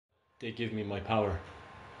They give me my power.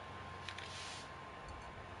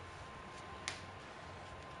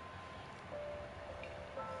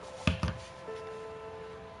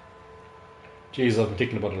 Jeez, I've been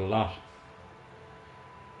thinking about it a lot.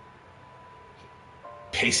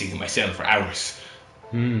 Pacing myself for hours.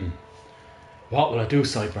 What will I do,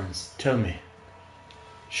 Sideburns? Tell me.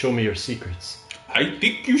 Show me your secrets. I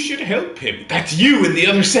think you should help him. That's you in the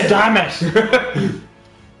other cell. Damn it!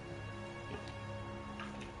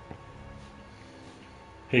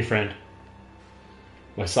 Hey, friend.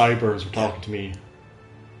 My Sideburns were talking to me.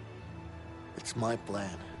 It's my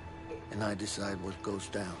plan, and I decide what goes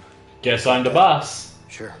down. Guess I'm the boss.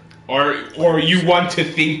 Sure. Or you want to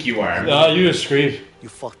think you are. No, you just scream. You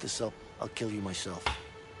fuck this up, I'll kill you myself.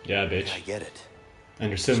 Yeah, bitch. I get it. And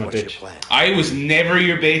you're still So my what's your bitch. plan? I was never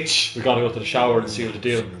your bitch. We gotta go to the shower and see what the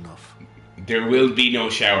deal. Soon enough. There will be no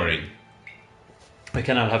showering. I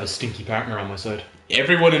cannot have a stinky partner on my side.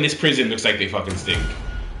 Everyone in this prison looks like they fucking stink.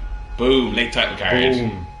 Boom, late title card.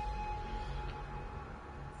 Boom.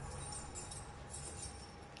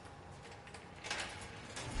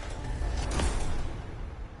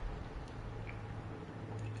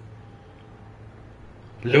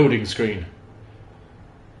 Loading screen.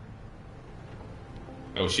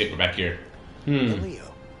 Oh shit, we're back here.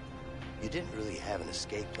 Leo, you didn't really have an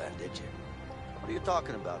escape plan, did you? What are you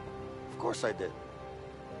talking about? Of course I did.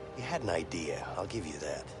 You had an idea, I'll give you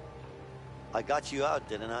that. I got you out,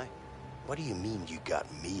 didn't I? What do you mean you got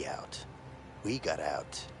me out? We got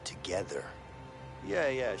out together.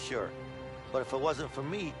 Yeah, sure. But if it wasn't for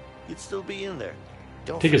me, you'd still be in there.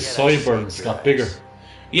 Don't I think his forget I saved sideburns your got ass. bigger.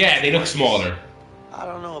 Yeah, they look smaller. I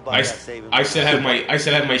don't know about I that s- saving. I still have my But I'll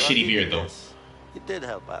shitty give you beard though. this. You did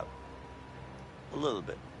help out. A little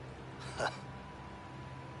bit.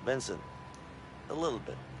 Benson, a little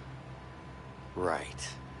bit. Right.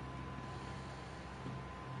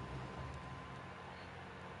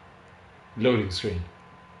 Loading screen.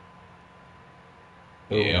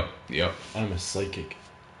 Boom. Yep. I'm a psychic.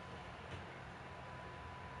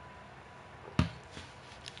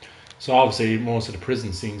 So obviously most of the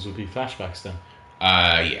prison scenes would be flashbacks then.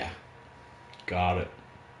 Yeah. Got it.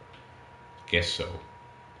 Guess so.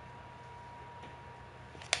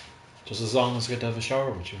 Just as long as I get to have a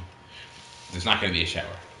shower with you. There's not gonna be a shower.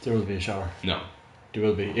 There will be a shower. No. There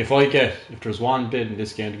will be. If there's one bit in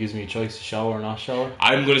this game that gives me a choice to shower or not shower,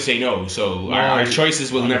 I'm gonna say no, so No, our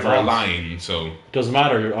choices will on the never boss. align, so it doesn't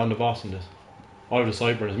matter, you're on the boss in this. I have the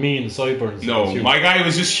sideburns. Me and the sideburns. no, against you. my guy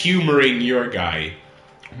was just humoring your guy.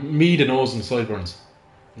 Me, the nose, and the sideburns.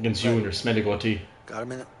 Against you and your smelly goatee. Got a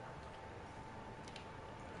minute?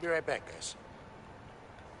 Be right back, guys.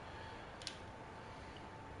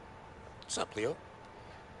 What's up, Leo?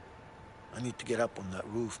 I need to get up on that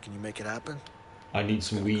roof. Can you make it happen? I need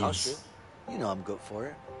some Gonna cost weeds. You know I'm good for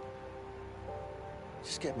it.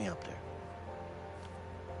 Just get me up there.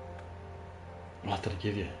 What did I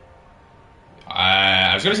give you?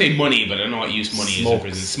 I was gonna say money, but I don't know what use money is in Smokes.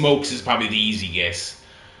 prison. Smokes is probably the easy guess.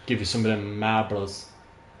 Give you some of them marbles.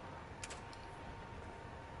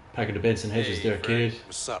 Pack of the Benson hedges Hey, there, Fred. kid.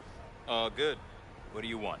 What's up? Good. What do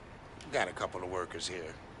you want? Got a couple of workers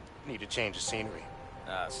here. Need to change the scenery.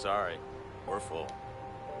 Sorry. We're full.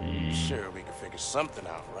 Sure, we can figure something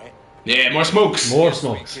out, right? Yeah, more smokes. More Guess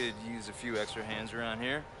smokes. We could use a few extra hands around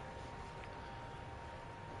here.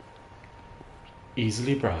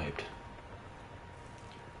 Easily bribed.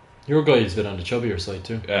 Your guy's been on the chubbier side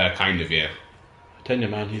too. Kind of, yeah. I tell you,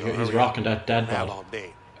 man, he's Hurry up. rocking that dad Out bod. all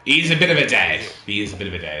day. He's a bit of a dad. He is a bit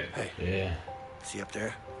of a dad. Yeah. See up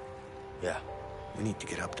there? Yeah. We need to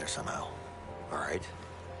get up there somehow. All right.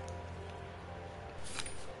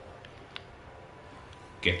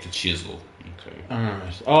 Get the chisel. Okay.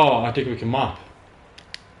 Alright. Oh, I think we can mop.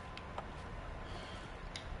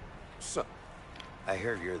 So, I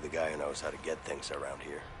hear you're the guy who knows how to get things around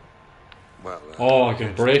here. well. Oh, I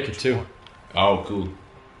can break it too. Oh, cool.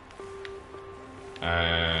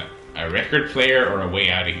 A record player or a way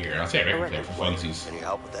out of here? I'll say a record player for funsies. Can you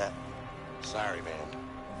help with that? Sorry, man.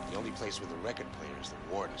 The only place with a record player is the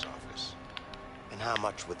warden's office. And how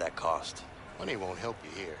much would that cost? Money won't help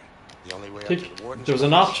you here. The only way I up to think the warden's there was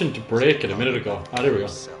an office option to break it a minute ago. Ah, there we go.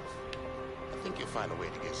 yourself. I think you'll find a way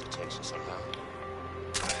to get his attention somehow.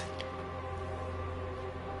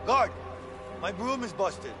 Guard! My broom is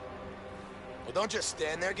busted. Well, don't just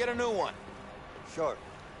stand there. Get a new one. Sure.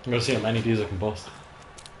 I'm gonna see how many of these I can bust.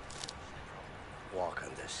 Walk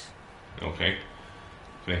on this. Okay.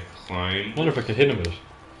 Can I climb? I wonder if I could hit him with it.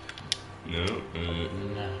 No.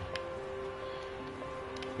 Nah.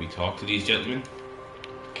 We talk to these gentlemen.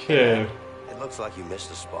 Okay. It looks like you missed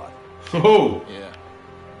a spot. Oh! Yeah.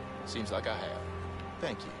 Seems like I have.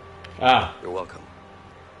 Thank you. Ah. You're welcome.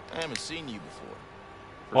 I haven't seen you before.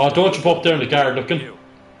 Oh, don't jump up there in the guard looking. You.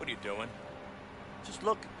 What are you doing? Just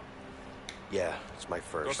look. Yeah, it's my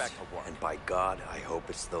first. Go back to work. And by God, I hope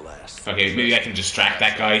it's the last. Okay, maybe I can distract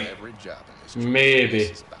that guy. Every job in this joint. Maybe.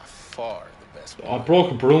 This is by far the best I one.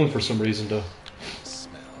 broke a broom for some reason though.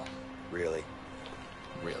 Smell. Really?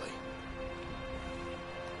 Really.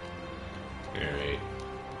 Alright.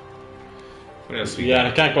 What else we Yeah, and I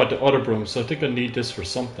got? can't go out the other broom, so I think I need this for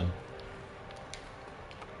something.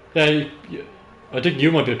 Yeah, I think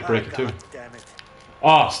you might be able to break it too. God damn it.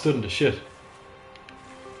 Ah, stood in the shit.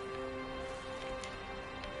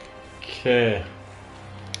 Okay.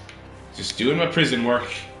 Just doing my prison work.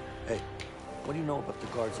 Hey, what do you know about the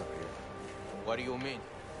guards up here? What do you mean?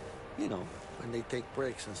 You know, when they take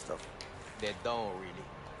breaks and stuff. They don't really.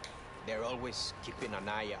 They're always keeping an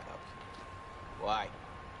eye out. Why?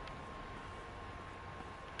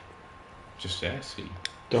 Just asking.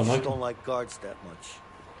 Don't I like just don't them. like guards that much.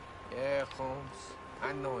 Yeah, Holmes.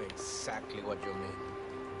 I know exactly what you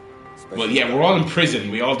mean. Especially Well, yeah, we're all in prison.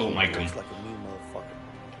 We all don't like him. looks like a mean motherfucker.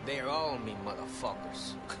 They're all me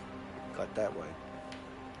motherfuckers. Cut that way.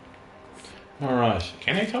 Alright.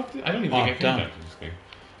 Can I talk to? I don't even Oh, think I can damn. talk to this guy.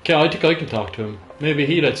 Okay, I think I can talk to him. Maybe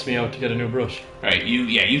he lets me out to get a new brush. Right,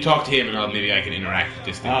 you talk to him, and maybe I can interact with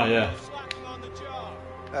this thing. Ah, yeah.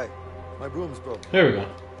 Hey, my broom's broken. There we go.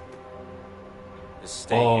 Just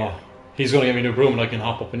stay Oh, here. he's gonna give me a new broom and I can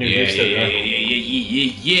hop up a new Yeah, roof yeah, there.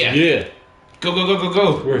 yeah. Yeah, Go, go, go, go,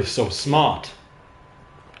 go. we're so smart.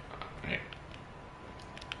 Right.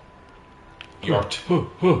 Yort. Huh,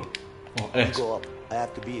 huh. Oh, You X. go up. I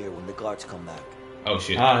have to be here when the guards come back. Oh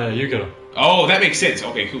shit. Ah, yeah, you get him. Oh, that makes sense.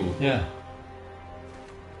 Okay, cool. Yeah.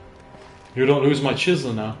 You don't lose my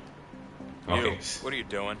chisel now. Okay. You, what are you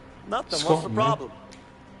doing? Nothing. What's Scotland, the man. problem?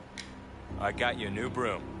 I got you a new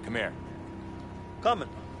broom. Come here. Coming.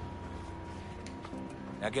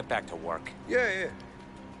 Now get back to work. Yeah.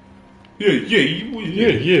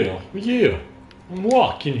 Yeah. I'm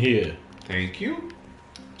walking here. Thank you.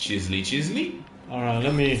 Chisley. Alright,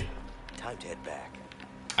 let me... Time to head back.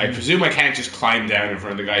 I presume I can't just climb down in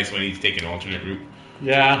front of the guy, so I need to take an alternate route.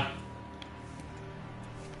 Yeah.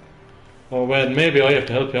 Oh, well, maybe I have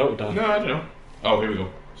to help you out with that. No, I don't know. Oh, here we go.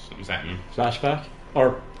 Something's happening. Flashback?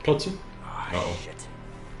 Or cutscene? Uh-oh. Shit.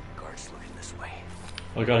 Guards looking this way.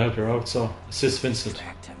 I gotta help you out, so assist Vincent.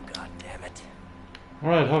 Distract him, goddammit.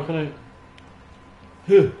 Alright, how can I...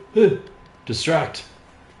 Distract.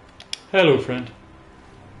 Hello, friend.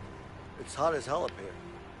 It's hot as hell up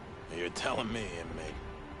here. You're telling me, inmate.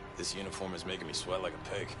 This uniform is making me sweat like a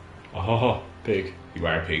pig. Oh, pig. You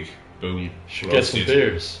are a pig. Boom. Should get some Roasted.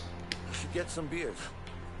 beers. You should get some beers.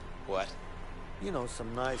 What? You know,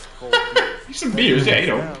 some nice cold beers. Some beers, yeah, you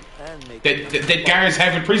know. Down and make That guards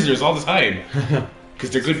have with prisoners all the time. Because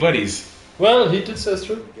they're good buddies. Well, he did say it's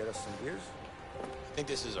true. Get us some beers. Think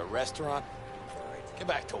this is a restaurant? Get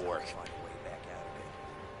back to work. Find a way back out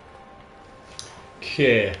of it.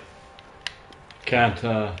 Okay. Can't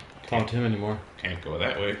talk to him anymore. Can't go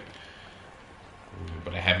that way.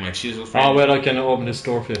 But I have my chisel Oh, friend. well, I can open this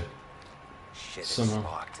door for you. Shit, it's Somehow.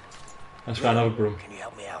 locked. Let's find out a broom. Can you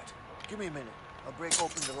help me out? Give me a minute. I'll break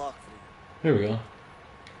open the lock for you. Here we go.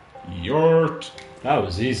 Yort. That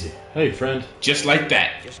was easy. Hey, friend. Just like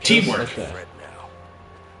that. Just Teamwork. like that. Fred now.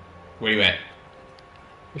 Where you at?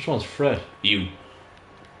 Which one's Fred? You.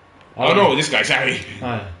 Oh no, this guy, sorry.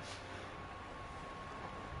 Ah, yeah.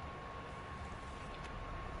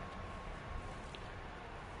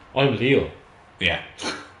 I'm Leo. Yeah.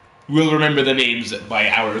 We'll remember the names by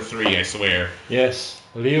hour 3, I swear. Yes,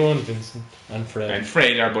 Leo and Vincent and Fred And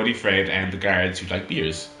Fred, our buddy Fred, and the guards who like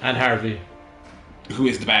beers. and Harvey Who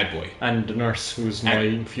is the bad boy? and the nurse who's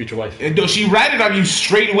my future wife. No, she ratted on you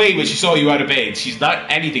straight away when she saw you out of bed. She's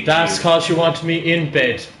not anything That's to you. because she wanted me in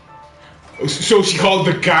bed. So she called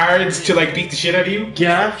the guards to like beat the shit out of you?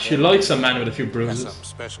 Yeah, she likes a man with a few That's bruises. something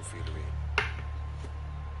special for you to read.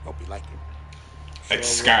 Hope you like it. Like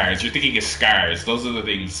scars. You're thinking of scars. Those are the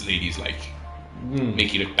things ladies like.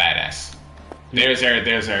 Make you look badass. There's our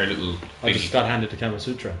little I thingy just got handed the Kama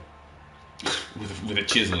Sutra. with a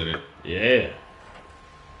chisel in it. Yeah.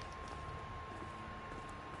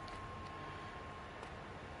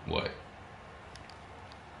 What?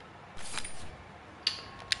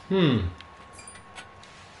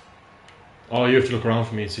 Oh, you have to look around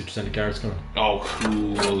for me and see if there's any guards coming. Oh,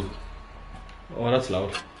 cool. Oh, that's loud.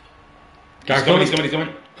 He's Guard coming, coming. he's coming,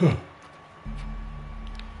 he's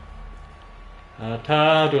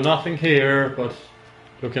coming. Do nothing here, but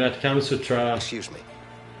looking at the Kama Sutra. Excuse me.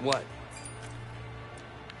 What?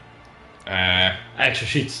 Extra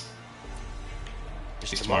sheets.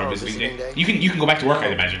 Is Is tomorrow visiting visiting day? You can go back to work,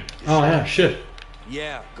 I'd imagine. Oh yeah, shit.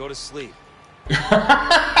 Yeah, go to sleep.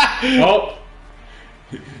 Oh,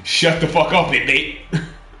 Shut the fuck up, mate. What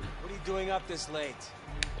are you doing up this late?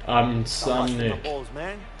 I'm Stop busting my insomniac. balls,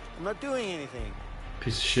 man. I'm not doing anything.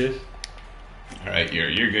 Piece of shit. Alright,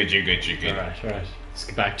 you're good, you're good, you're good. Alright, alright. Let's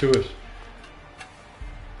get back to it.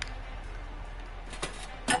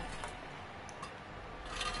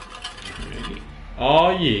 Ready? Oh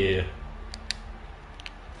yeah.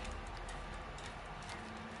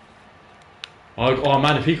 Oh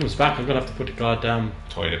man, if he comes back, I'm gonna have to put the goddamn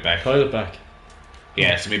Toilet back. toilet back.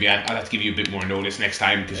 Yeah, so maybe I'll have to give you a bit more notice next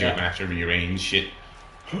time because you're Yeah. gonna have to rearrange shit.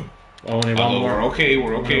 Only one Although more. we're okay,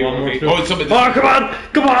 we're okay, One we're more okay. to do. Oh, it's something. Oh,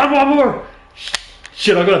 come on, one more.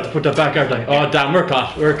 Shit, I'm gonna have to put that back, aren't I? Oh damn, we're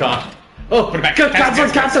caught. Oh, Put it back.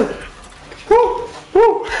 Cancel. Woo,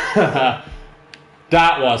 woo.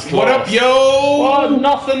 That was close. What up, yo? Oh,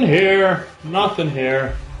 nothing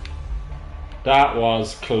here. That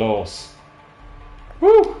was close.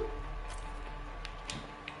 Woo!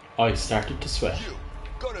 I started to sweat. You,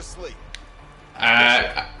 go to sleep.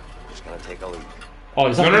 Just gonna take a leak. Oh,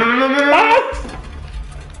 is No, that? no. What?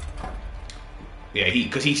 Yeah,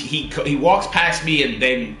 because he walks past me and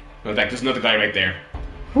then oh, like there's another guy right there.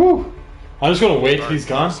 Whew. I'm just gonna wait till he's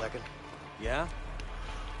gone. Second. Yeah?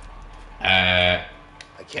 I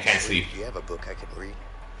can't sleep. Do you have a book I can read?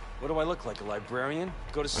 What do I look like, a librarian?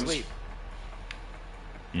 Go to sleep.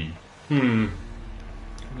 I'm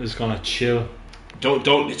just gonna chill.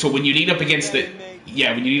 Don't. So when you lean up against the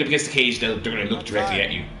cage, they're gonna look directly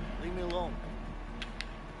at you. Leave me alone.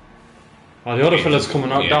 Oh, the other fella's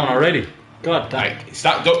coming out Yeah. down already. God damn. Right,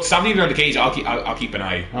 stop leaning on the cage. I'll keep an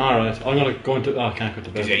eye. All right, I'm gonna go into. Oh, I can't go to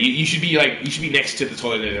bed. Yeah, you should be next to the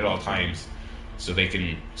toilet at all times, so you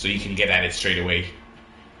can get at it straight away.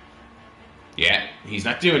 Yeah, he's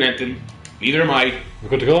not doing anything. Neither am I. We're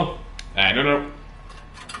good to go. No.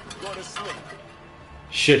 Go to sleep.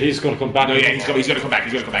 Shit, he's gonna come back. No, yeah, he's gonna come back.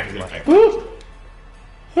 He's gonna come back. Woo!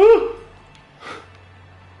 Woo!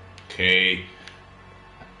 Okay.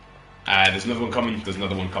 There's another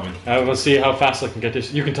one coming. We'll see how fast I can get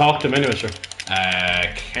this. You can talk to him anyway, sure.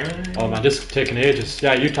 Can Oh man, this is taking ages.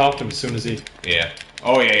 Yeah, you talk to him as soon as he. Yeah.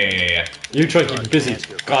 Oh yeah. You try to keep him busy.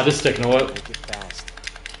 God, this is taking a while. Make it fast.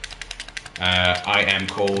 I am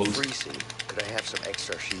cold. Freezing. Could I have some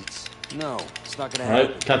extra sheets? No, it's not gonna Alright,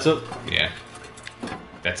 happen. cancel. Yeah.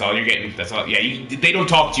 That's all you're getting. That's all. Yeah, they don't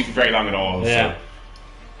talk to you for very long at all. Yeah.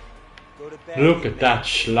 Go to bed. Look at that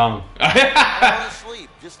schlong. Go to sleep.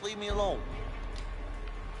 Just leave me alone.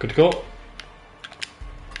 Good to go.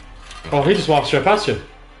 Oh, he just walked straight past you. So.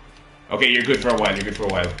 Okay, you're good for a while.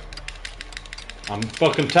 I'm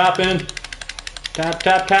fucking tapping.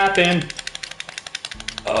 Tapping.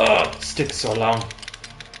 Ugh, stick's so long.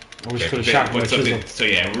 I wish I could have sharpened my chisel. So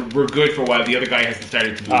yeah, we're good for a while. The other guy hasn't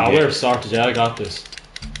started to move Ah, yet. we're sorted. Yeah, I got this.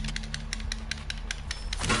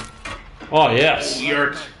 Oh yes.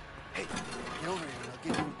 You're. Hey, get over here and I'll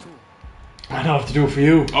give you a tool. I don't have to do it for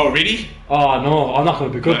you. Oh really? Oh no, I'm not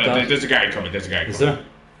gonna be good at that. There's a guy coming. Is there?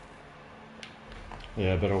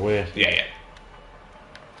 Yeah, better wait. Yeah.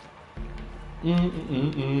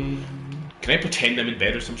 Mm. Can I pretend I'm in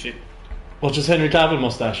bed or some shit? What's just Henry Cavill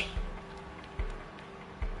mustache?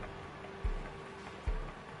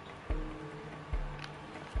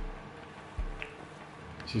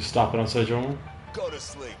 So you stop it outside your room? Go to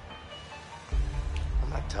sleep. I'm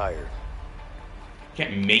not tired. You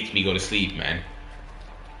can't make me go to sleep, man.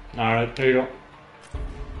 Alright, there you go.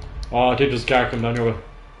 Oh, I think there's a car coming down your way.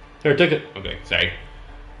 Here, take it. Okay, sorry.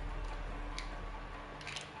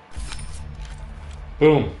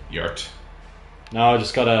 Boom. Yurt. Now I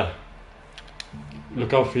just gotta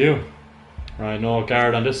look out for you. Right, no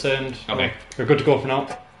guard on this end. Okay. Oh, you're good to go for now.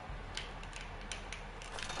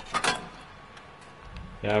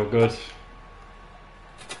 Yeah, we're good.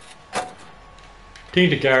 I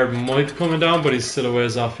think the guard might be coming down, but he's still a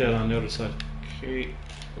ways off yet on the other side. Okay.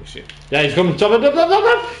 Oh shit. Yeah, he's coming. Circle!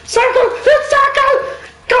 Circle!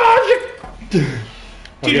 God!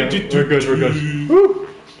 Okay, we're good. Woo.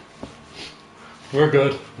 We're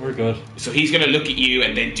good. So he's gonna look at you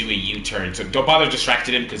and then do a U-turn. So don't bother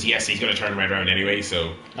distracting him because yes, he's gonna turn right around anyway.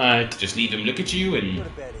 So Alright. just leave him look at you Go and to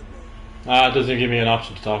bed in me. It doesn't give me an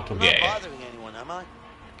option to talk to him. I'm not Yeah. bothering anyone, am I?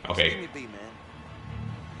 okay. Leave me be,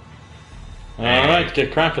 man. Alright,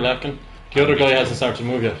 get cranky, Lefkin. The other guy hasn't started to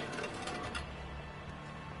move yet.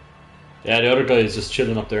 Yeah, the other guy is just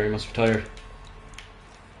chilling up there. He must be tired.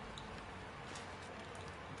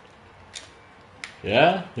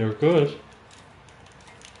 Yeah, you're good.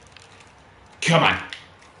 Come on.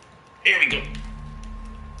 Here we go.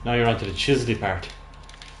 Now you're onto the chiselly part.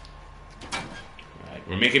 Right,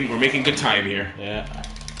 We're making good time here. Yeah.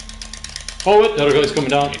 Oh wait, the other guy's coming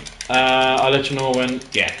down. I'll let you know when.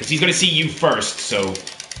 Yeah, because he's gonna see you first, so.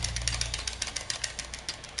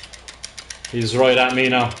 He's right at me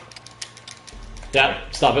now. Yeah,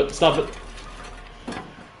 stop it, stop it.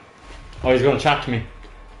 Oh, he's gonna chat to me.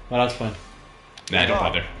 Well, that's fine. Nah, don't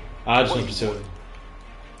bother. I just need to pursue it.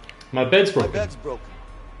 My bed's broken. My bed's broken.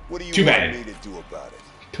 What do you Too want bad. me to do about it?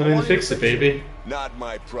 Come in and fix it, baby. Not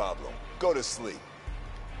my problem. Go to sleep.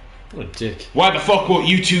 What a dick. Why the fuck won't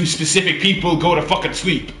you two specific people go to fucking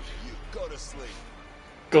sleep? You go to sleep.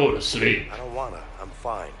 Go to sleep. I don't wanna. I'm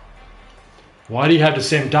fine. Why do you have the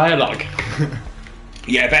same dialogue?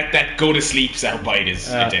 Yeah, that go to sleep soundbite is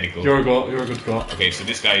identical. You're good to go. Okay, so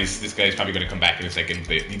this guy's probably gonna come back in a second.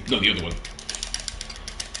 No, the other one.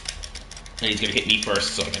 And he's gonna hit me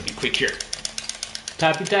first, so I'm gonna be quick here.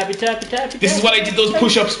 Tappy, tappy, tappy, tappy. This is what I did those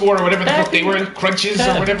push-ups for, or whatever the fuck they were, crunches,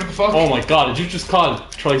 or whatever the fuck. Oh my god, did you just call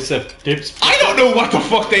tricep dips? I don't know what the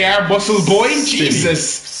fuck they are, muscle boy. Jesus.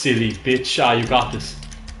 Silly bitch. Ah, you got this.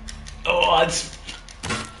 Oh, it's...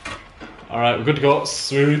 Alright, we're good to go.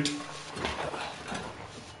 Sweet.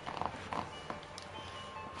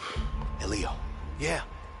 Hey, Leo. Yeah.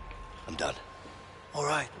 I'm done. All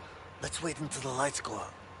right. Let's wait until the lights go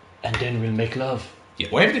out. And then we'll make love. Yeah,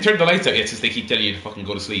 why haven't they turned the lights out yet since they keep telling you to fucking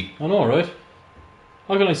go to sleep? I know, right?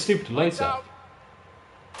 How can I sleep with the lights out?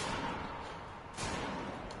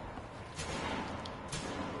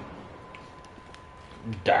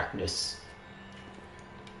 Darkness.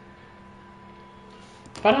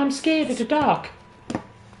 But I'm scared of the dark.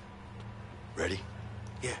 Ready?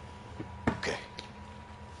 Yeah. Okay.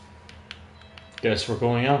 Guess we're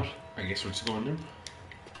going out. I guess we're just going there.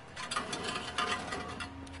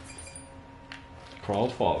 Crawl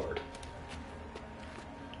forward.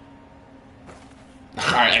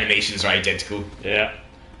 Our animations are identical. Yeah.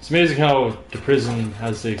 It's amazing how the prison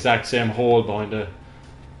has the exact same hole behind it.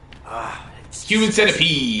 Human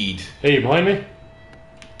centipede. Hey, you behind me?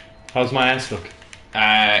 How's my ass look?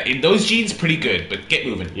 In those jeans, pretty good, but get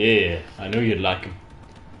moving. Yeah, I knew you'd like him.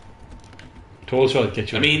 Told you I'd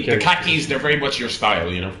get you. I mean, the khakis, they're very much your style,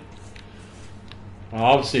 you know. Well,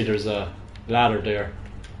 obviously, there's a ladder there.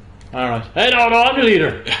 Alright. Hey, no, I'm the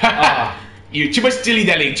leader! You too much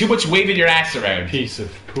dilly-dallying, too much waving your ass around. Piece of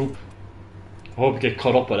poop. I hope you get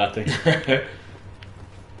caught up by that thing.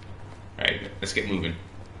 Alright, let's get moving.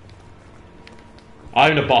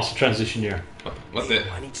 I'm the boss of transition here. What the?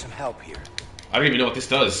 I need some help here. I don't even know what this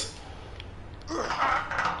does.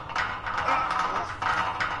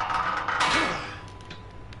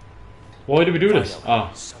 Why do we do this?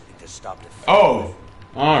 Something to stop the Oh!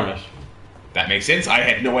 Alright. That makes sense. I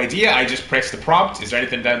had no idea. I just pressed the prompt. Is there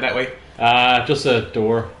anything down that way? Just a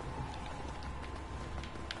door.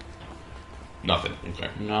 Nothing. Okay.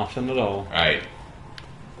 Nothing at all. Alright.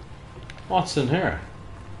 What's in here?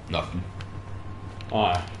 Nothing.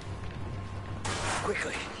 Alright.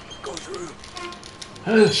 Quickly. Go through.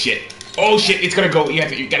 Shit. Oh shit, it's gonna go. You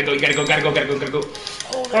gotta go.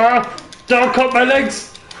 Don't cut my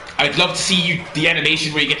legs! I'd love to see the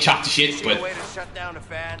animation where you get chopped to shit, but... Way to shut down the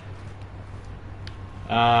fan.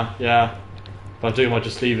 Yeah. If I do, I might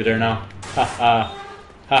just leave it there now. Ha ha.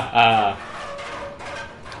 Ha ha.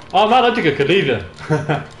 Oh man, I think I could leave it.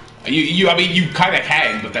 I mean, you kinda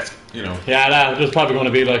can, but that's, you know... Yeah, there's probably gonna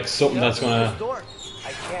be like something that's gonna...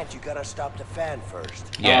 I can't, you gotta stop the fan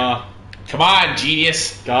first. Yeah. Come on,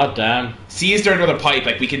 genius. God damn. See, is there another pipe?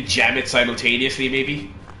 Like, we can jam it simultaneously,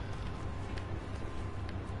 maybe?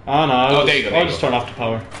 Oh no, there you go. I'll just turn off the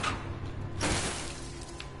power.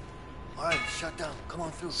 Alright, shut down. Come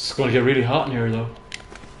on through. It's gonna get really hot in here though.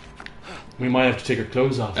 We might have to take our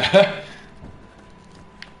clothes off.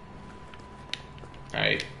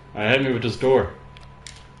 Alright. Hit me with this door.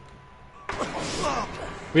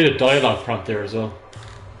 We had a dialogue prompt there as well.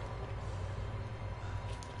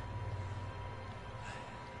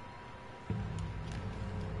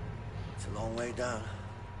 It's a long way down.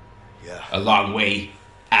 Yeah. A long way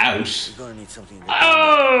out. We're gonna need something to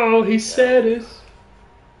Oh, he said it.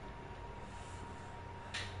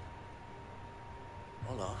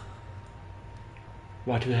 Hold on.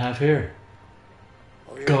 What do we have here?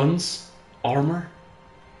 Oh, yeah. Guns? Armor?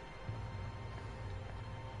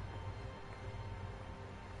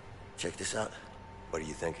 Check this out. What are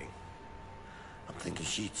you thinking? I'm thinking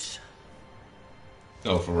sheets.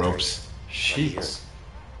 Oh, for ropes. Sheets.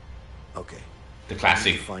 Okay. The We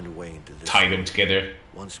classic. need to find a way into this. Tie them together.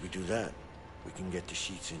 Once we do that, we can get the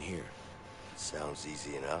sheets in here. Sounds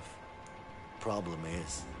easy enough. Problem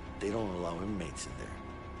is, they don't allow inmates in there.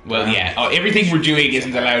 Well, yeah. Oh, everything we're doing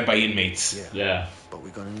isn't allowed by inmates. Yeah. But we're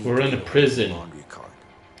gonna need We're in a prison. laundry cart.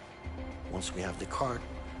 once we have the cart,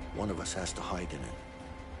 one of us has to hide in it.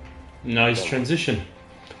 Nice transition.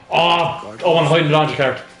 Oh, I want to hide in the laundry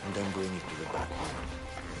cart. And then bring it to the back room.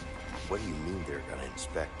 What do you mean they're gonna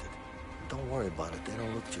inspect it? Don't worry about it, they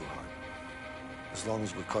don't look too hard. As long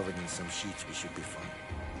as we're covered in some sheets, we should be fine.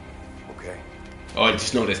 Okay. Oh, I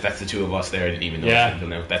just noticed that's the two of us there. I didn't even notice Yeah. until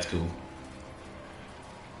now. That's cool.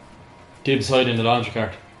 Dibs hide in the laundry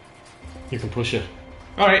cart. You can push it.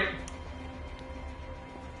 Alright.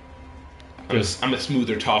 I'm a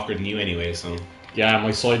smoother talker than you anyway, so... Yeah,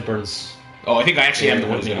 my sideburns. Oh, I think I actually am the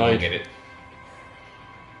one who's let going me to go hide. get it.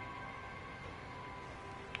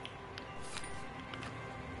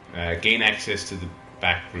 Gain access to the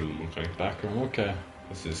back room. Okay. Back room, okay.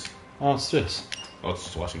 What's this? Oh, it's this. Oh, it's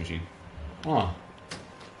just a washing machine. Oh.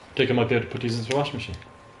 Think I might be able to put these into the washing machine.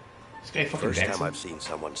 This guy fucking First time dancing. I've seen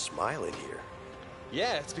someone smile in here.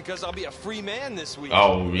 Yeah, it's because I'll be a free man this week.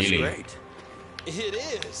 Oh, That's really? great.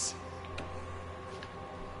 It is.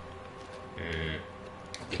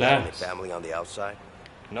 You got any Class. family on the outside?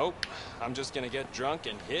 Nope. I'm just gonna get drunk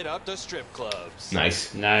and hit up the strip clubs.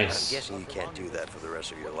 Nice. I'm Nice. guessing you can't do that for the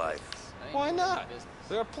rest of your life. Why not?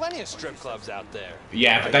 There are plenty of strip clubs out there.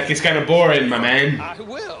 Yeah, but that gets kind of boring, my man. I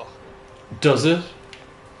will. Does it?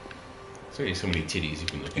 There's only so many titties you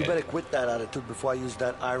can look You at. better quit that attitude before I use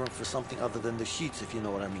that iron for something other than the sheets, if you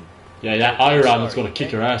know what I mean. Yeah, that iron is going to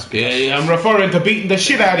kick your ass. bitch. Yeah, I'm referring to beating the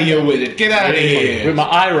shit out of you with it. Get out of With here. my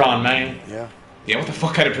iron, man. Yeah? Yeah, what the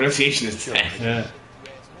fuck kind of pronunciation is that? Yeah.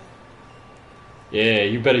 Yeah,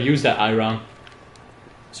 you better use that iron.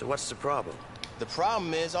 So what's the problem? The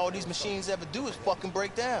problem is all these machines ever do is fucking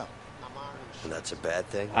break down. And that's a bad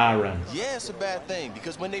thing? Iron. Yeah, it's a bad thing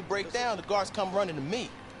because when they break down, the guards come running to me.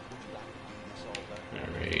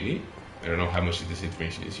 Alrighty. I don't know how much of this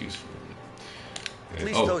information is useful. At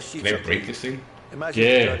least Oh, those sheets can I are break clean. this thing? Imagine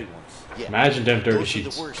Yeah. the dirty ones. Yeah. Imagine them dirty Those are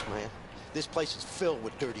sheets. the worst, man. This place is filled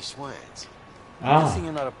with dirty swines. I'm Ah, guessing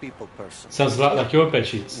you're not a people person. sounds a lot like your bed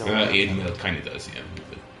sheets. No. It kind of does, yeah.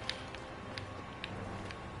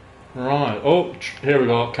 Right. Oh, here we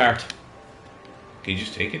go. Cart. Can you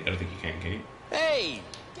just take it? I don't think you can you? Hey!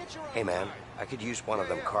 Hey man, I could use one of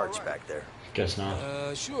them cards back there. Guess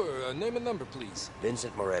not. Sure. Name and number, please.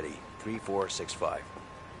 Vincent Moretti, 3465.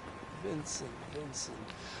 Vincent.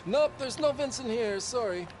 Nope, there's no Vincent here.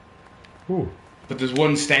 Sorry. Ooh. But there's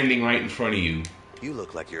one standing right in front of you. You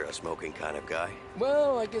look like you're a smoking kind of guy.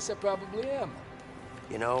 Well, I guess I probably am.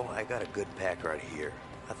 You know, I got a good pack right here.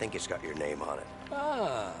 I think it's got your name on it.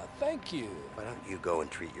 Ah, thank you. Why don't you go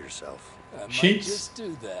and treat yourself? I might Sheets? just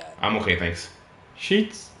do that. I'm okay, thanks.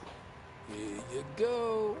 Sheets? Here you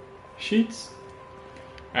go. Sheets?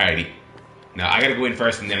 Alrighty. Now, I gotta go in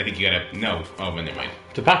first, and then I think you gotta... No. Oh, well, never mind.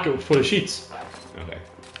 The packet full of sheets. Okay.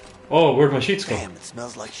 Oh, where'd my sheets go? Damn, it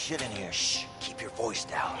smells like shit in here. Shh, keep your voice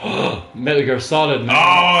down. Metal Gear Solid, man.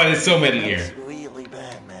 Oh, it's so Metal Gear. It's really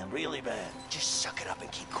bad, man, really bad. Just suck it up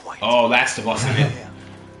and keep quiet. Oh, Last of Us in it.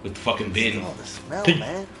 With the fucking bin. Oh, the smell, Think,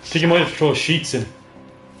 man. think you might have to throw sheets in.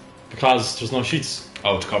 Because there's no sheets.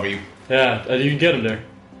 Oh, to cover you. Yeah, you can get them there.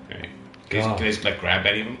 Alright. Can I just, like, grab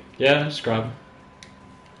any of them? Yeah, just grab them.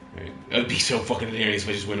 Right. It would be so fucking hilarious if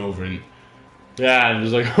I just went over and... Yeah, and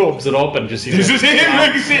just like opens it up and just see This is him,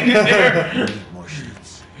 like, sitting in there. More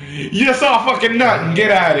sheets. You saw fucking nothing. Get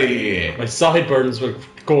out of here. My sideburns will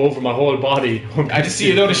go over my whole body. I just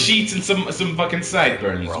see a load of sheets and some fucking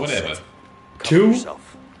sideburns. Whatever. Cover Two?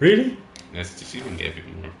 yourself. Really? Let's just see if we can get a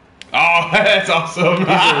bit more. Oh, that's awesome.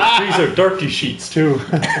 These are dirty sheets too.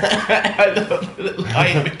 I love the little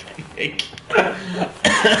eye mechanic.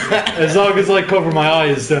 As long as I cover my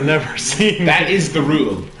eyes, they'll never see me. That is the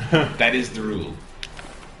rule. That is the rule.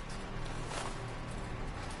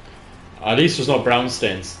 At least there's no brown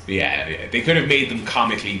stains. Yeah. They could have made them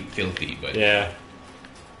comically filthy, but... Yeah.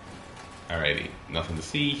 Alrighty. Nothing to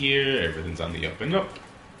see here. Everything's on the up and up.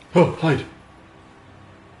 Oh, hide.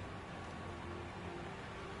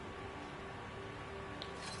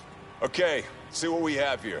 Okay, see what we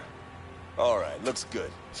have here. All right, looks good.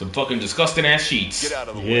 Some fucking disgusting ass sheets. Get out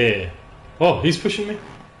of the way. Yeah. Oh, he's pushing me.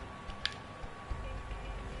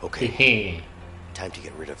 Okay, Heh. time to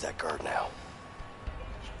get rid of that guard now.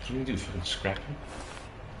 What do you do? Fucking scrap him?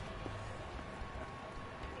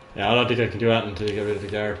 Yeah, I don't think I can do that until you get rid of the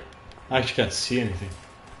guard. I actually can't see anything.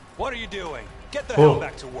 What are you doing? Get the Oh. hell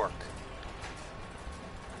back to work.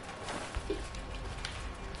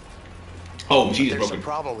 Oh, machine is There's a broken.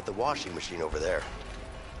 problem with the washing machine over there.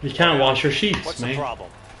 You can't wash your sheets, What's man. the problem?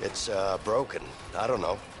 It's broken. I don't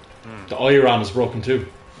know. The iron is broken too.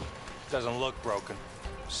 Doesn't look broken.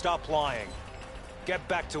 Stop lying. Get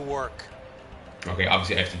back to work. Okay,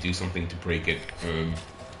 obviously I have to do something to break it.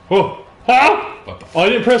 Oh! Ah! What the I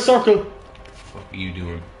didn't press circle. fuck are you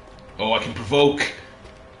doing? Oh, I can provoke.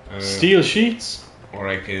 Steel sheets? Or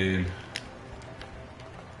I can...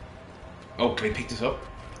 Oh, can I pick this up?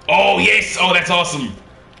 Oh, yes! Oh, that's awesome!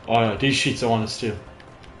 Oh yeah, these sheets I want to steal.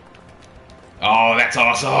 Oh, that's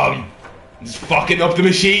awesome! Just fucking up the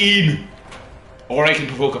machine! Or I can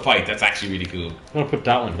provoke a fight. That's actually really cool. I'm gonna put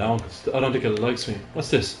that one down because I don't think it likes me. What's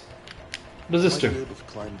this? What does this do? Might be able to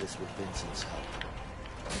climb this with Vincent's help.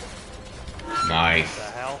 Nice. The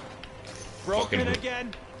hell? Broken Fucking-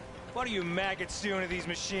 again? What are you maggots doing to these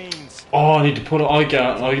machines? Oh, I need to put it. I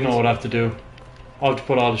know what I have to do. I have to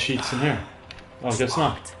put all the sheets in here. Oh, I guess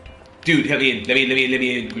not. Dude, let me in. Let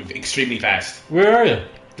me in extremely fast. Where are you?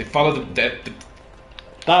 They follow the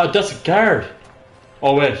That's a guard.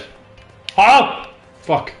 Oh wait. Oh!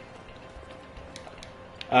 Fuck.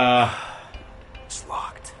 It's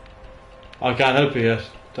locked. I can't help you yet.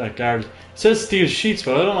 That guard. It says steel sheets,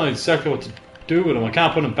 but I don't know exactly what to do with them. I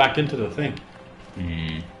can't put them back into the thing.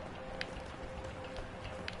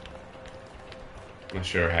 Not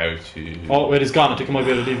sure how to... Oh wait, he's gone. I think I might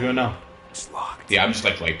be able to leave you now. It's locked. Yeah, I'm just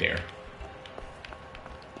like right there.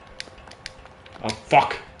 Oh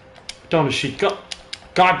fuck. Put down the sheet. God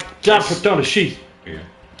damn, put down the sheet. Yeah.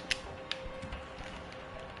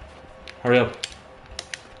 Hurry up.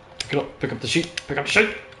 Pick it up. Pick up the sheet. Pick up the sheet.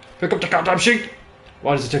 Pick up the goddamn sheet.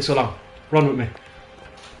 Why does it take so long? Run with me.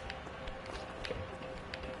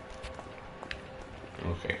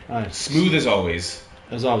 Okay. Alright. Smooth as always.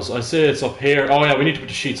 As always, I say it's up here. Oh yeah, we need to put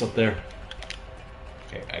the sheets up there.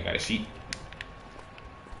 Okay, I got a sheet.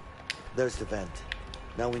 There's the vent.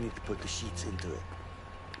 Now we need to put the sheets into it.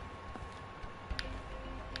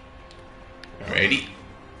 Ready?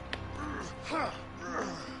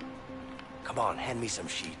 Come on, hand me some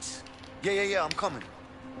sheets. Yeah, I'm coming.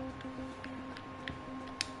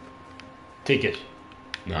 Take it.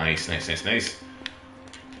 Nice.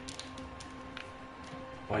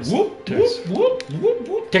 Why is Whoop, it- there's- whoop, whoop,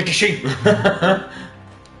 whoop. Take the sheet.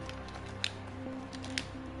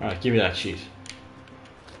 Alright, give me that sheet.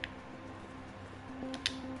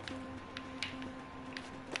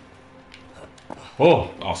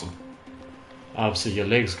 Oh, Awesome. obviously your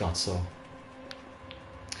legs got so.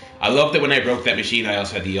 I love that when I broke that machine, I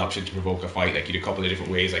also had the option to provoke a fight. Like, you had a couple of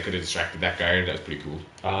different ways I could have distracted that guard. That was pretty cool.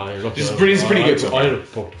 You're lucky. This is pretty good so far. I'd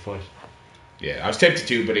have poked the fight. Yeah, I was tempted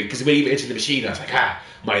to, but because when you mentioned the machine, I was like,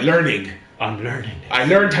 my learning. I'm learning. I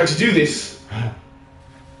learned how to do this.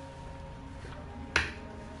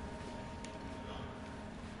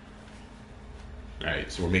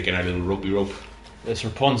 Alright, so we're making our little ropey rope. Let's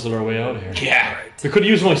Rapunzel our way out of here. Yeah. We could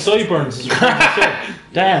use my sideburns as Rapunzel.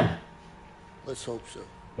 Damn. Let's hope so.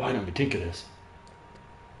 Why don't we think of this?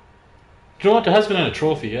 Do you know what? There hasn't been a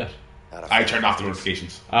trophy yet. I turned off the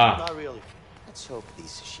notifications Not really. Let's hope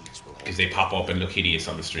these sheets will hold. because they pop up and look hideous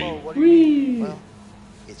on the stream. What do you mean? Well,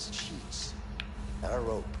 it's sheets. Not a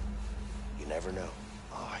rope. You never know.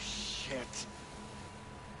 Oh, shit.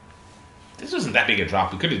 This wasn't that big a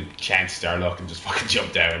drop. We could have chanced our luck and just fucking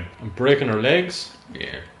jumped down. I'm breaking her legs.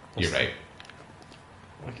 Yeah, you're right.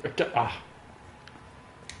 Okay.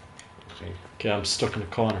 Okay, I'm stuck in a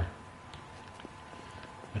corner.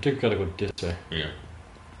 I think I gotta go this way. Yeah.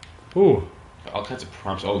 Ooh. All kinds of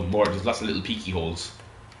prompts. Oh, more. There's lots of little peeky holes,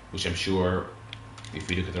 which I'm sure if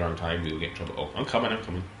we look at the wrong time, we will get in trouble. Oh, I'm coming.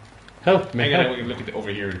 Help me. Hang on, Help. we can look at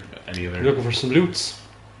over here. Any other? You're looking for some loots.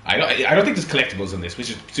 I don't think there's collectibles in this,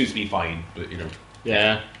 which suits me fine. But you know,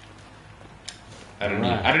 Yeah. I don't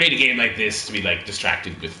need. I don't need a game like this to be like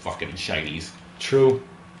distracted with fucking shinies. True.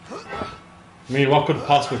 I mean, what could a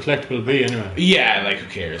possible collectible be anyway? Yeah, like who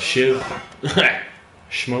cares? Shiv.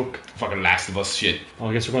 Smoke. Fucking Last of Us shit. Oh,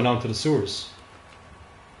 I guess we're going down to the sewers.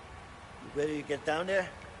 You ready to get down there?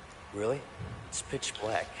 Really? It's pitch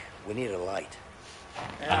black. We need a light.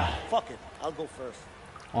 Fuck it. I'll go first.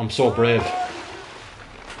 I'm so brave.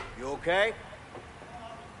 You okay?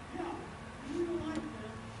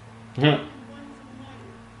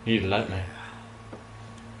 He'd let me.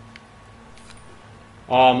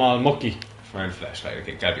 Oh, I'm all mucky. Find flashlight.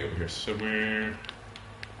 Okay, gotta be over here somewhere.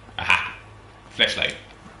 Aha! Flashlight.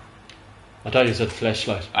 I thought you said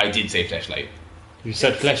flashlight. I did say flashlight. You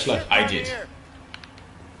said flashlight. I did.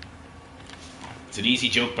 It's an easy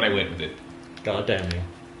joke, but I went with it. God damn you.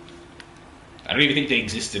 I don't even think they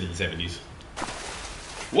existed in the 70s.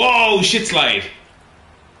 Whoa! Shit slide!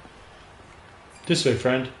 This way,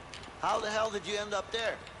 friend. How the hell did you end up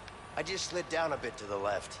there? I just slid down a bit to the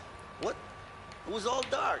left. What? It was all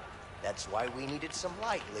dark. That's why we needed some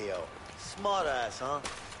light, Leo. Smart ass, huh?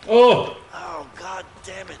 Oh! Oh, god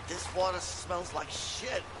damn it. This water smells like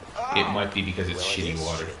shit. It might be because it's Well, it shitty is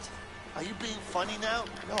water. shit. Are you being funny now?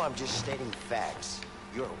 No, I'm just stating facts.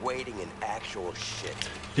 You're wading in actual shit.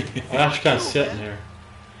 I actually can't sit in here.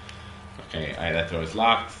 Okay, that door is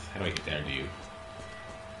locked. How do I get down to you?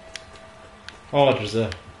 Oh, there's a...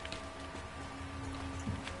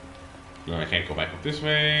 No, I can't go back up this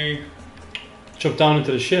way. Jump down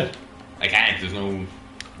into the shit. I can't. There's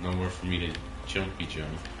nowhere for me to jumpy jump.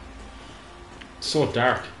 It's so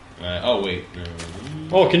dark. Oh wait.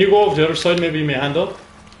 Oh, can you go over to the other side? Maybe you may hand up.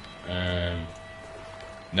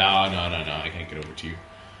 No. I can't get over to you.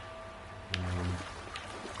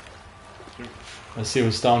 I see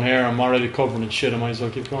what's down here. I'm already covered in shit. I might as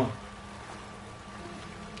well keep going.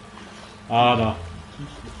 Ah, no.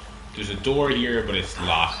 There's a door here, but it's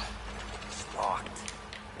locked. It's locked.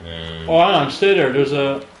 Oh, hang on. Stay there. There's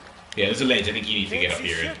a... Yeah, there's a ledge. I think you need to get up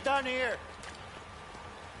here. Shit down here.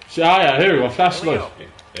 Yeah, here we go. Flashlight. Yeah,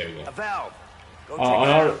 there we go. A valve. Go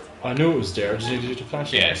check I knew it was there. I just needed you to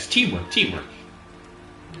flash it. Yeah, it's teamwork.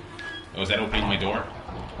 Oh, is that opening my door?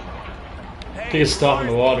 I think it's stopping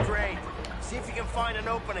the water. Great. See if you can find an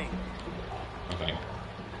opening. Okay.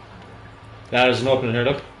 Yeah, there's an opening here.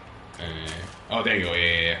 Look. Oh, there you go.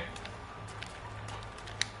 Yeah.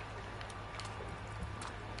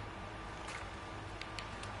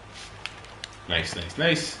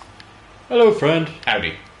 Nice. Hello, friend.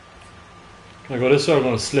 Howdy. Can I go this way or am I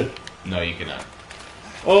going to slip? No, you cannot.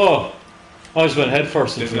 Oh! I just went head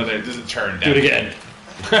first. There's a turn Do down. it again.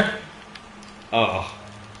 Oh.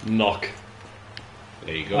 Knock.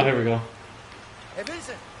 There you go. Oh, here we go. Hey,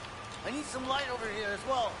 Vincent. I need some light over here as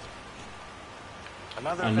well.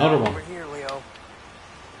 Another valve one. over here, Leo.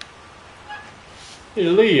 Hey,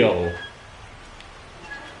 Leo.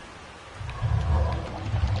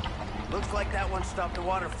 Looks like that one stopped the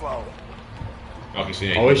water flow. Okay, so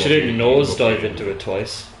yeah, I wish you didn't nosedive into it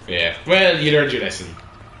twice. Yeah. Well, you learned your lesson.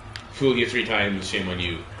 Fool you 3 times, shame on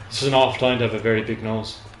you. This is an off time to have a very big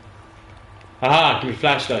nose. Aha, give me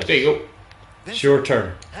flashlight. There you go. It's your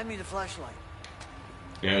turn. Hand me the flashlight.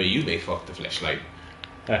 Now you may fuck the flashlight.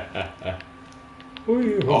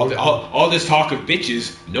 Ooh, All this talk of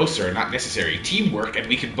bitches, no sir, not necessary. Teamwork, and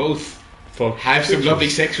we can both have some lovely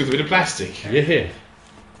sex with a bit of plastic. Yeah.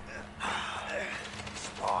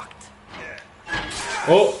 It's locked.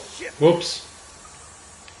 Oh, whoops.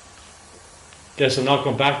 Guess I'm not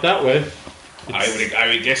going back that way. I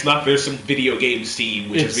would guess not. There's some video game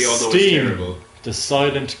Steam, which as we all know is Steam, terrible. the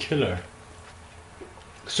silent killer.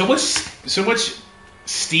 So much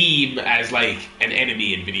Steam as like an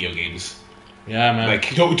enemy in video games. Yeah, man.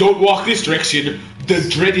 Like don't walk this direction. The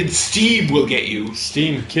dreaded Steam will get you.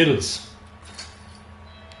 Steam kills.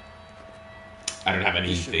 I don't have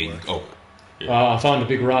anything. Oh. I found a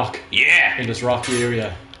big rock. Yeah. In this rocky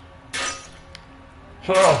area.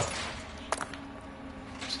 I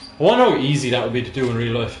wonder how easy that would be to do in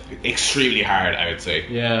real life. Extremely hard, I would say.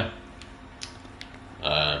 Yeah.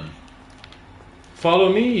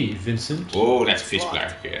 Follow me, Vincent. Oh, that's pitch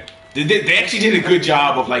black. Yeah. They actually did a good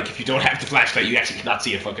job of like if you don't have the flashlight, you actually cannot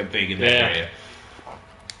see a fucking thing in that area.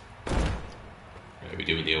 Are we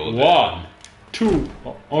doing the old 1, 2.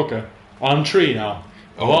 Oh, okay. On 3 now.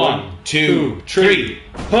 Oh, 1, 2, 3.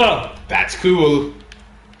 Huh. That's cool.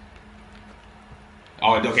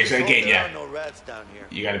 Oh, okay. So again, There yeah. are no rats down here.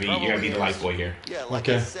 You gotta be the light boy here. Yeah, like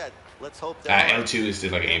Okay. I said, let's hope there are. L2 is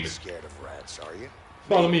to like You're aim not it. scared of rats, are you?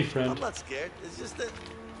 Follow me, I'm friend. not scared. It's just that,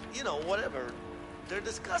 whatever. They're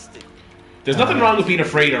disgusting. There's nothing wrong with being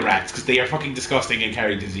afraid of rats because they are fucking disgusting and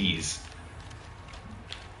carry disease.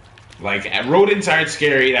 Like rodents aren't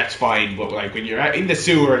scary, that's fine, but like when you're in the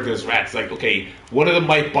sewer and there's rats, like okay, one of them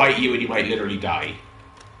might bite you and you might literally die.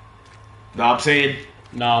 Know what I'm saying?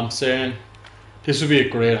 No, I'm saying this would be a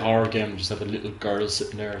great horror game. Just have a little girl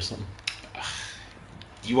sitting there or something.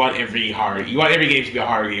 You want every game to be a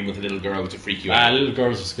horror game with a little girl to freak you out. Little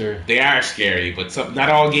girls are scary. They are scary, but not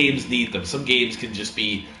all games need them. Some games can just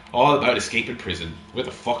be all about escaping prison. Where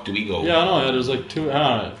the fuck do we go? Yeah, I know. Yeah, there's like 2.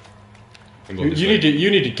 I don't know. You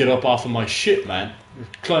You need to get up off of my shit, man. You're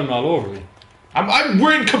climbing all over me.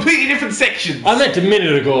 We're in completely different sections. I meant a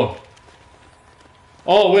minute ago.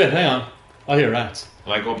 Oh wait, hang on. I hear rats.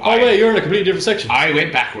 Like, wait, you're in a completely different section. I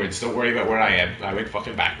went backwards. Don't worry about where I am. I went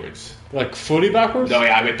fucking backwards. Like fully backwards? No,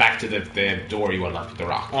 yeah, I went back to the door you unlocked with the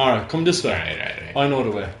rock. Alright, come this way. Alright. I know the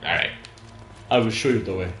way. Alright. I will show you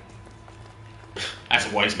the way.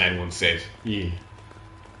 As a wise man once said. Yeah.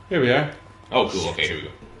 Here we are. Oh, cool. Okay, here we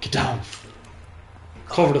go. Get down.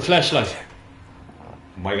 Cover the flashlight.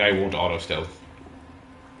 My guy won't auto stealth.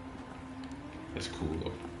 That's cool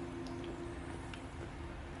though.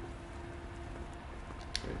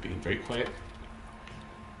 Being very quiet.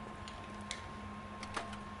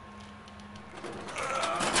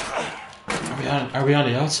 Are we on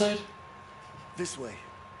the outside? This way.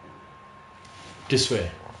 This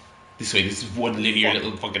way. This way. This is one linear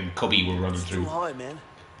little fucking cubby we're running It's too through. high, man.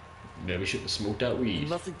 Yeah, we shouldn't have smoked that weed.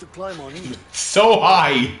 Nothing to climb on either. So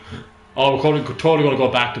high. Oh, we're totally going to go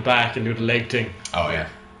back to back and do the leg thing. Oh yeah.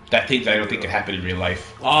 That thing that I don't think could happen in real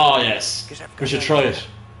life. Oh, yes. We should try it.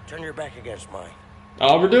 Turn your back against mine.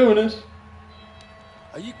 Oh, we're doing it.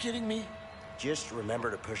 Are you kidding me? Just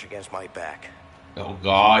remember to push against my back. Oh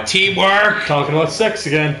god, teamwork! Talking about sex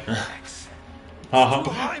again.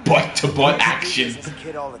 Butt to butt action. This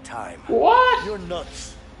kid all the time. What? You're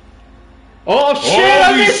nuts. Oh shit!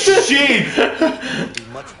 I missed it. Shit! It'll be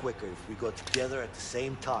much quicker if we go together at the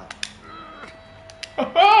same time.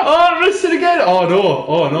 Oh, I missed it again. Oh no!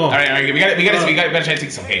 Oh no! All right, we got to try to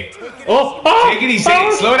think something. Okay, Oh! take it easy.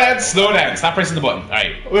 Slow down. Stop pressing the button. All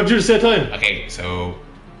right. We have to do the same time. Okay, so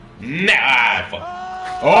fuck.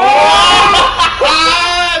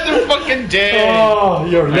 Oh! They're fucking dead. Oh,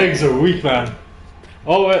 your legs are weak, man.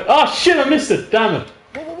 Oh wait! Oh shit! I missed it. Damn it!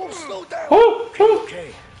 Whoa, slow down. Oh!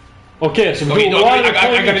 Okay. Okay, so Okay, do no, one I gotta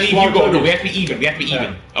time leave each, you one go. time No, we each. have to be even. Yeah.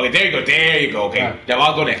 Okay, there you go. Okay, Yeah. now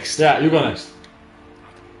I'll go next. Yeah, you go next.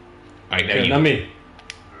 All right, now Okay, you. not me.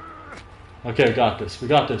 Okay, we got this. We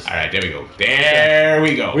got this. All right, there we go. There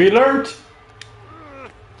we go. We learned.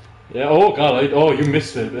 Yeah. Oh god. You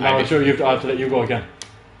missed it. Now I'm sure I have to let you go again.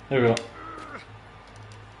 There we go.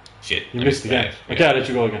 Shit. You I missed again. that. Okay, I'll let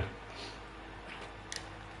you go again.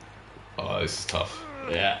 Oh, this is tough.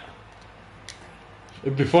 Yeah.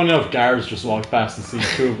 It'd be funny if guards just walked past and see the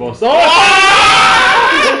two of us. Oh!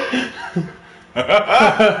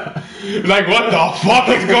 Like, what the fuck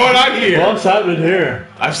is going on here? What's happening here?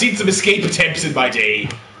 I've seen some escape attempts in my day.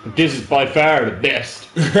 This is by far the best.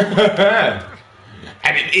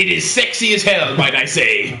 And it is sexy as hell, might I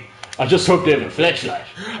say. I just hope they have a flashlight.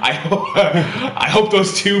 I hope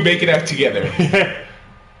those two make it out together.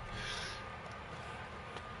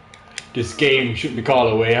 This game shouldn't be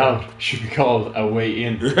called a way out. It should be called a way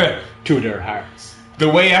in to their hearts. The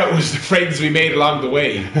way out was the friends we made along the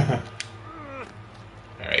way.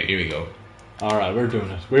 Alright, here we go. Alright, we're doing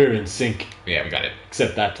it. We're in sync. Yeah, we got it.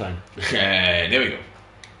 Except that time. There we go.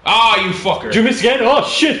 Ah, you fucker. Did you miss again? Oh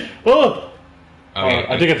shit! Oh! Okay,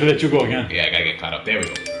 I think I have to let you go again. Yeah, I gotta get caught up. There we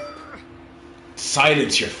go.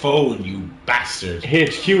 Silence your phone, you bastard.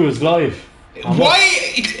 HQ is live.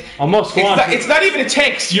 Why? I must go on. It's not even a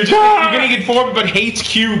text. You're getting informed about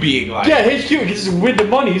HQ being live. Yeah, HQ gets to win the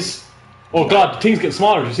monies. Oh god, the things get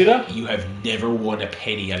smaller. Did you see that? You have never won a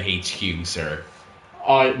penny on HQ, sir.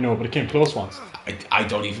 No, but it came close once. I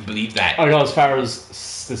don't even believe that. I got as far as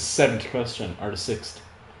the 7th question, or the 6th.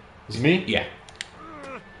 Is it me? Yeah.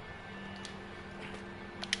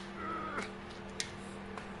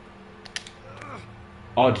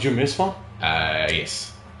 Oh, did you miss one?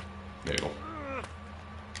 Yes. There you go.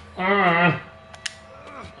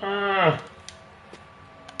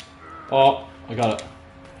 Oh, I got it.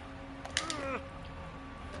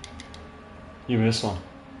 You missed one.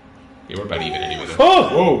 Yeah, we're about even anyway.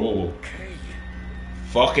 Oh! Whoa.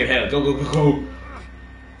 Fucking hell. Go.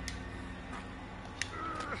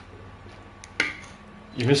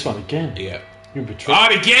 You missed one again. Yeah. You betrayed.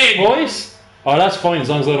 On again! Boys? Oh, that's fine as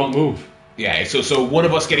long as I don't move. Yeah, so one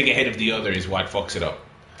of us getting ahead of the other is what fucks it up.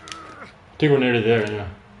 I think we're nearly there anyway.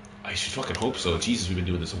 I should fucking hope so. Jesus, we've been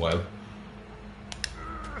doing this a while.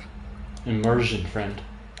 Immersion, friend.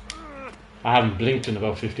 I haven't blinked in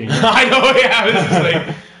about 15 years. I know, yeah. This is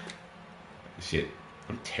like... Shit.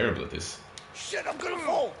 I'm terrible at this. Shit, I'm gonna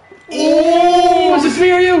fall. Oh, is this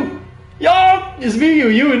me or you? Yo, it's me or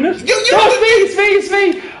you, isn't it? It's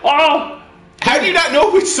me. Oh, how do you not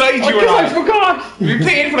know which side you are on? I forgot. We've been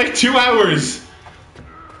playing for like 2 hours.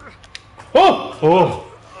 Oh.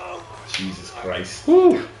 Jesus Christ.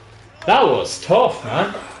 Whew. That was tough,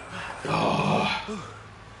 man. Oh.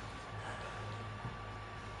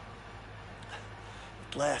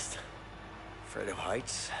 At last. Afraid of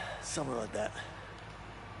heights? Something like that.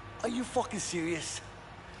 Are you fucking serious?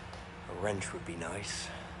 A wrench would be nice.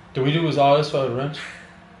 Do we do as all this for a wrench?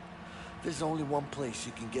 There's only one place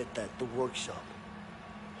you can get that, the workshop.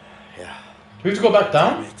 Yeah. Do we have to go back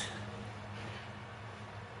down? Damn it.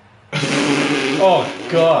 Oh,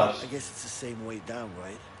 God. I guess it's the same way down,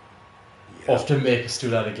 right? Yeah. Off to make us do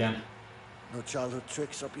that again. No childhood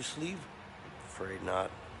tricks up your sleeve? Afraid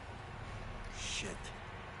not. Shit.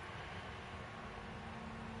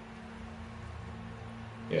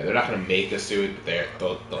 Yeah, they're not gonna make us do it,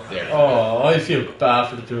 but they're. Oh, I feel bad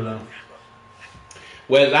for the two of them.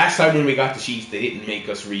 Well, last time when we got the sheets, they didn't make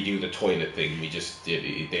us redo the toilet thing. We just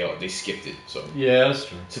did. They skipped it. So yeah, that's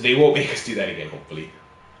true. So they won't make us do that again, hopefully.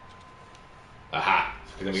 Aha!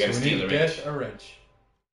 Because then we gotta steal the wrench. Get a wrench.